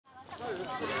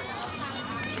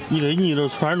你这泥都是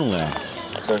从哪儿弄的呀？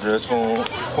这是从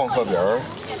黄河边儿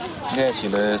联系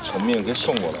的村民给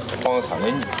送过来的黄河滩的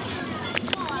泥。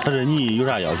它这泥有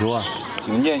啥要求啊？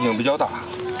就粘性比较大，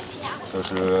就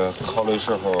是烤的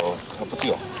时候它不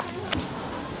掉。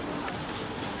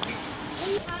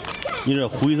你这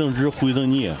糊一层纸，糊一层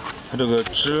泥。它这个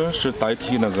纸是代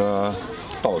替那个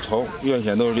稻草，原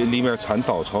先都是里面掺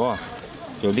稻草啊，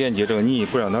就连接这个泥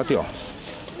不让它掉。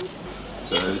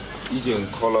这已经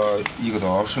烤了1个多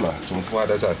小时了，中途还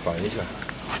得再翻一下。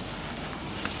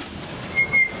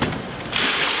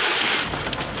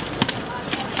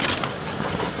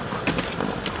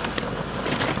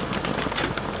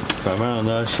慢慢让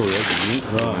它受热均匀，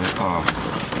是吧？啊，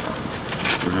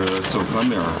就是正反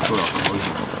面都要烤一下，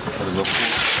它这个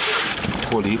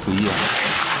火力不一样。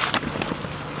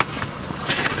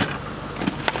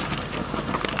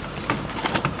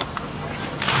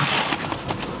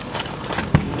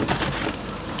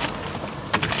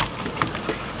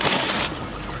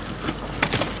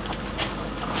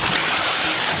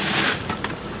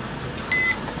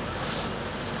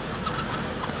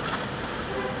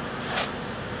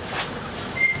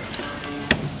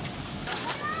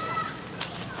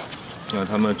像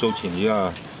他们走亲戚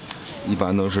啊，一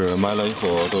般都是买了以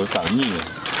后都是带泥，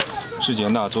直接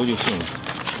拿走就行了。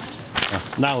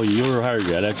拿回去有时候还是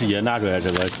热的，直接拿出来，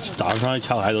这个当场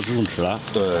敲开就不用吃了。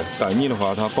对，带泥的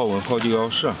话，它保温好几个小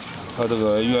时。它这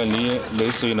个原理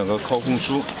类似于那个烤红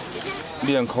薯，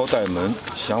连烤带焖，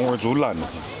香味足烂的。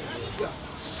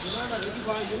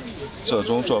这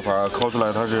种做法烤出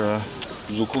来它是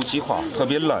入口即化，特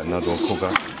别烂那种口感。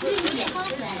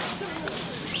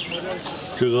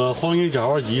这个黄金炸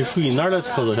花鸡属于哪儿的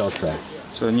特色小吃啊？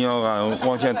这你要按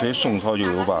往前推，宋朝就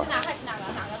有吧？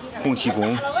洪七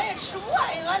公，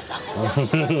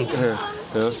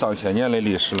这有上千年的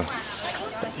历史了。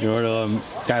你说这个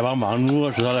丐帮帮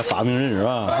主是他的发明人是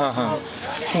吧？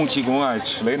洪七公爱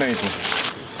吃的那种，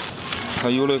他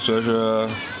有的说是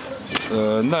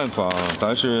南方，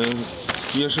但是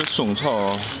也是宋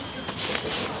朝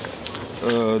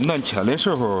南迁的时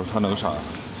候他那个啥，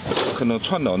可能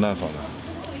传到南方了。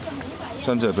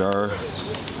咱这边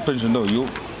本身都有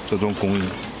这种工艺。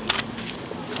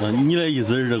你的意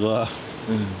思是这个，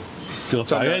这个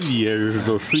发源地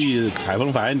就属于开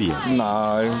封发源地？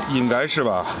那应该是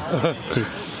吧。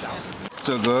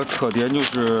这个特点就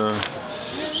是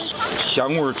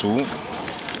香味足，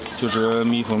就是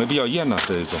密封的比较严呐，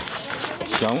这一种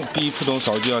香比普通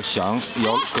烧鸡要香，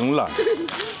要更烂。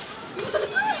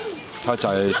它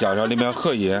再加上里面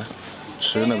荷叶，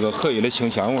吃那个荷叶的清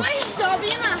香味。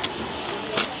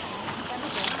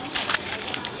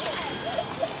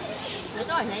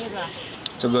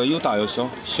这个有大有小，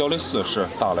小的40，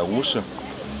大的50，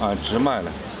按只卖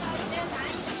的。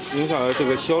你看这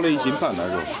个小的1斤半的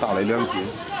肉，大的2斤，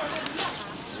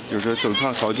就是正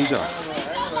常烧鸡价。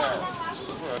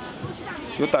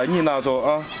就带你拿走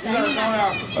啊。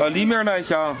里面那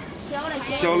箱，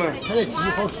小的。它这鸡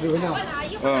好10个呢。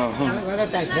把它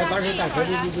带开，把这带开就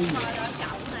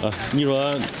你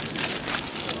说。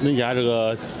恁家这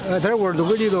个它味儿都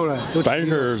搁里头了，办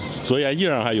事做宴席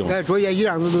上还用？做宴席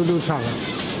上都上了。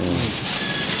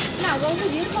那个5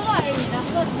斤口味的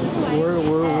合适。味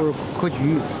儿可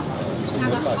居。那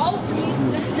个好5斤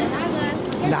跟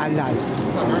那个烂。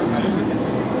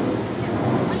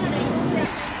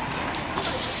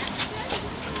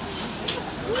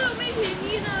我又没听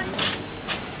你呢。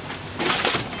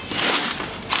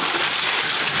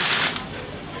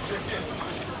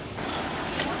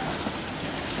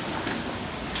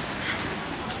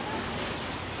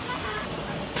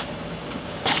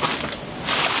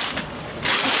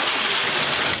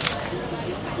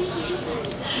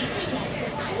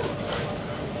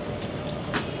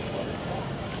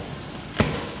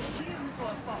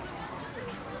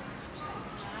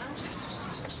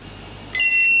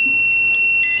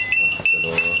这都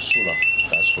熟了，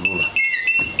该出炉了。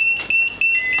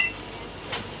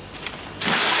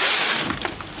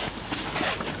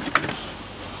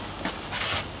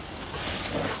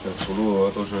这出炉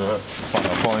都是放到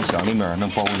保温箱里面，能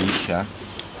保温1天。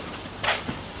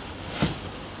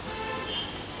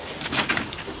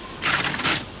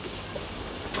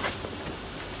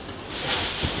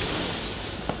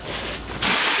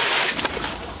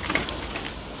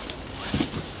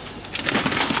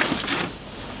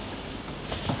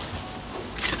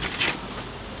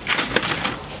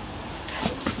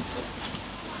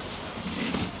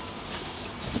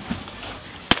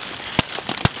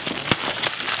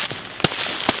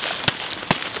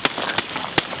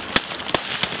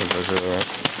这是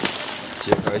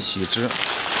揭开锡纸，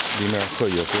里面荷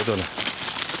叶裹着呢。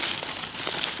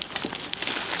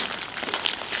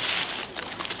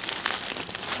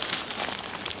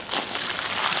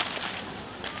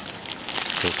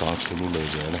都刚出炉热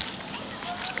热的。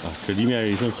啊，这里面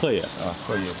是一层荷叶啊，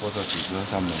荷叶或者橘子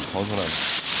咱们烤出来的。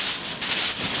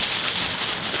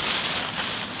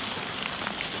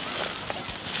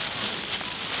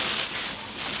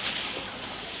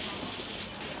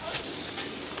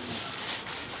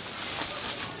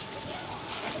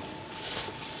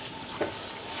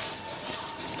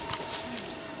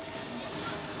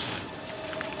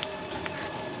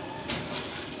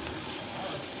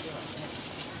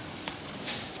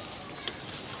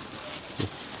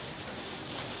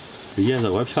这颜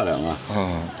色怪漂亮啊！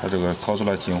啊，它这个烤出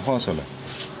来金黄色的，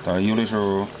但是有的时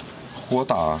候火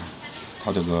大，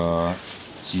它这个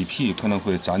鸡皮可能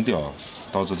会粘掉，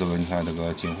导致这个你看这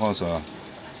个金黄色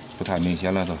不太明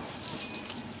显了都。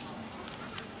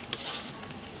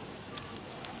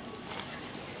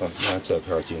啊，你看这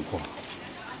片金黄，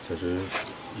这是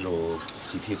肉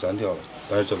鸡皮粘掉了，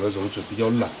但是这个肉质比较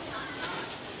烂。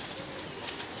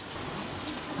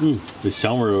嗯，这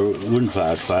香味儿闻出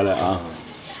来了啊！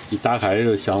一打开这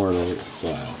个香味儿都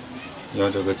出来了。你看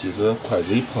这个鸡子，筷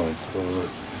子一碰都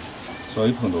稍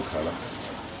一碰都开了，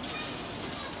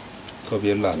特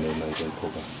别烂的那种口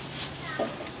感。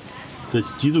这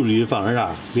鸡肚里放的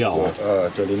啥料啊？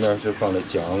这里面是放的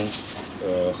姜，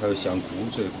还有香菇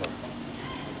这一块。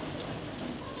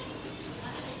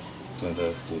看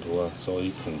这骨头啊，稍微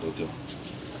一碰都掉，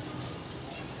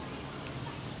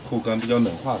口感比较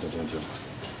嫩滑这种就。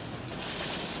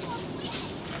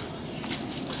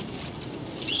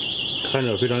看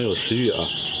着非常有食欲啊！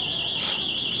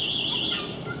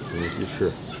鸡翅，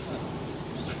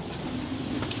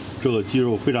这个鸡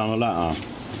肉非常的烂啊，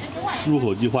入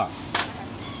口即化，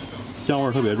香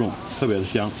味特别重，特别的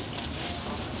香，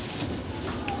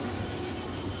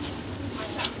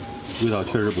味道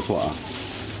确实不错啊。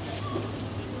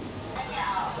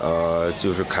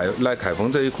就是来开封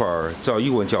这一块儿，只要一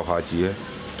问叫花鸡，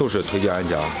都是推荐俺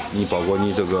家。你包括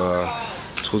你这个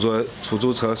出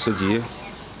租车司机。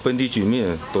本地居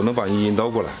民都能把你引导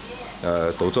过来，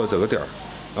都做这个店儿。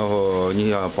然后你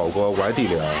像包括外地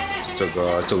的，这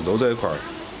个郑州这一块儿、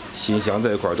新乡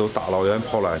这一块儿都大老远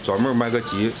跑来，专门买个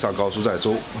鸡上高速再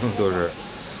走，都是。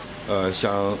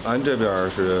像俺这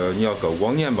边是你要搁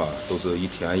往年吧，都是一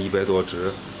天100多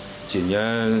只，今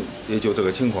年也就这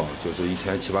个情况，就是一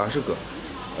天70、80个，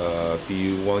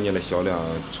比往年的销量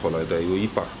出来得有一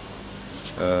半。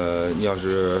你要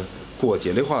是过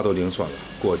节的话都另算了，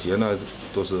过节呢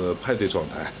都是排队状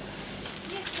态。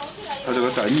它这个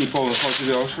在泥保温好几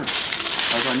个小时，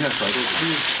还把年摔都吃。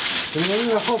这个有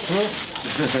点好吃，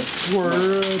味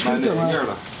儿挺正啊。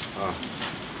了啊。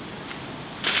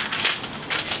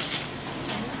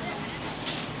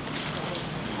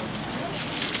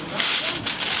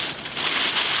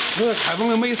这是开封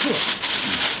的美食。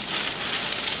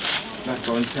来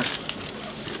找你钱。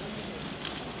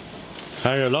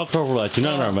还是老客户了，经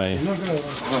常这儿买。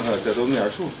这都面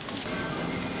熟。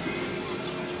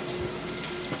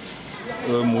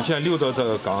目前留着这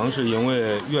个缸，是因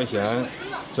为原先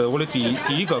这是我的第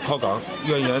一个烤缸，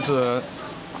原先是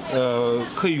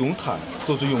可以用炭，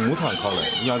都是用木炭烤的。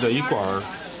你看这一罐儿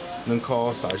能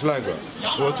烤30来个，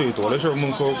我最多的时候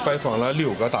门口摆放了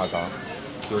6个大缸，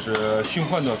就是循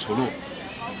环的出炉，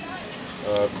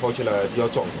烤起来比较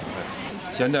壮观。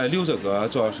现在留这个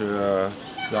主要是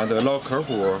让这个老客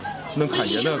户能看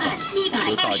见这个缸，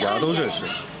就大家都认识。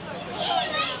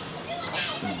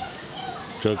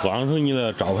这缸成你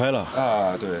的招牌了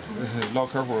啊，对，老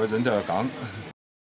客户认这个缸。